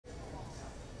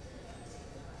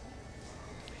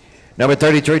Number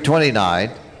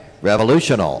 3329,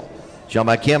 Revolutional, shown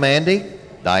by Kim Anding,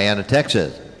 Diana,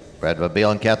 Texas. Bred by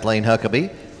Bill and Kathleen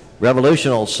Huckabee.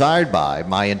 Revolutional, sired by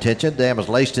My Intention, dam is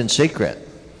laced in secret.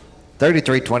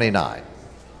 3329.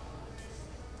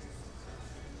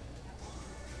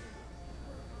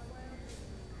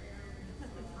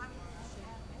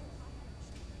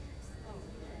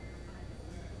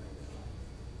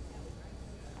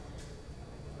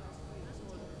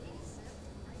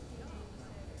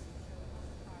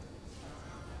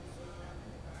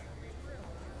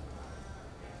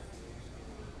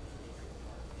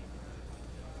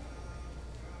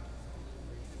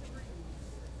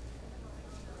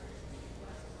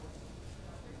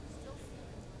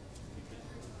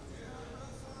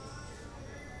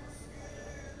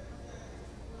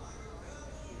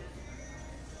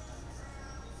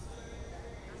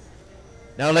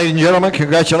 Now, ladies and gentlemen,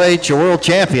 congratulate your world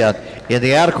champion in the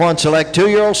AQHA Select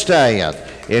 2-year-old Stallion.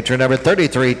 Entry number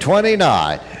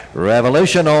 3329,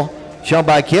 Revolutional, shown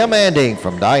by Kim Anding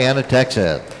from Diana,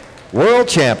 Texas. World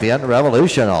champion,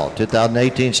 Revolutional,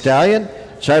 2018 Stallion,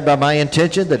 sired by My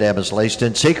Intention, the dam is laced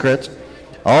in secrets.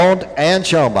 Owned and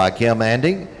shown by Kim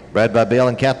Anding, bred by Bill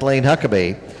and Kathleen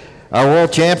Huckabee. Our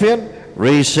world champion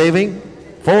receiving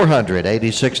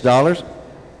 $486.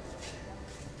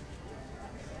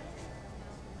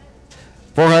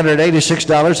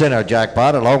 $486 in our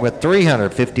jackpot, along with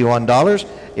 $351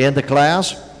 in the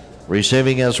class.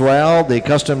 Receiving as well the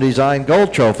custom designed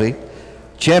gold trophy,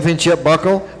 championship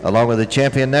buckle, along with the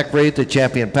champion neck wreath, the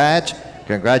champion patch.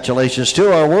 Congratulations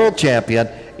to our world champion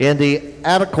in the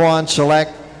AQHA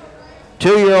Select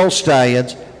 2-year-old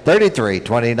Stallions,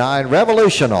 3329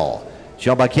 Revolutional,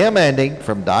 shown by Kim Anding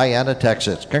from Diana,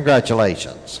 Texas.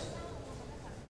 Congratulations.